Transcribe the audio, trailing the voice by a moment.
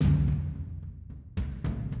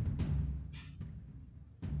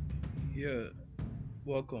Yeah,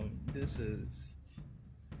 welcome. This is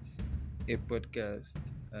a podcast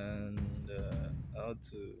and how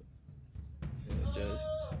to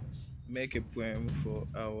just make a poem for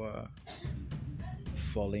our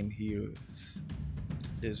fallen heroes,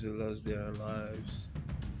 those who lost their lives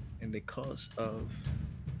in the course of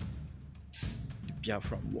the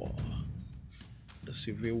Biafran War, the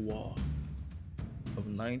Civil War of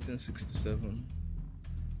 1967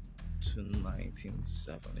 to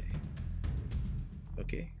 1970.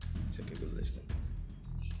 Okay, take a good listen.